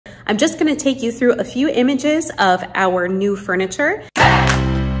I'm just gonna take you through a few images of our new furniture.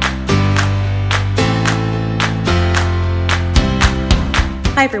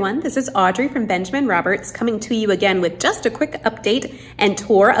 Hi everyone, this is Audrey from Benjamin Roberts coming to you again with just a quick update and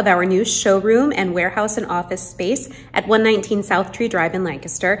tour of our new showroom and warehouse and office space at 119 South Tree Drive in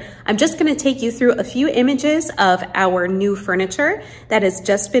Lancaster. I'm just going to take you through a few images of our new furniture that has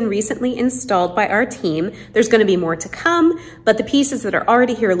just been recently installed by our team. There's going to be more to come, but the pieces that are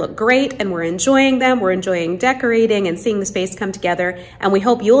already here look great and we're enjoying them. We're enjoying decorating and seeing the space come together, and we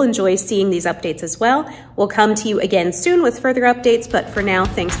hope you'll enjoy seeing these updates as well. We'll come to you again soon with further updates, but for now,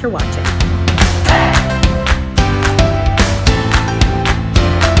 thanks for watching.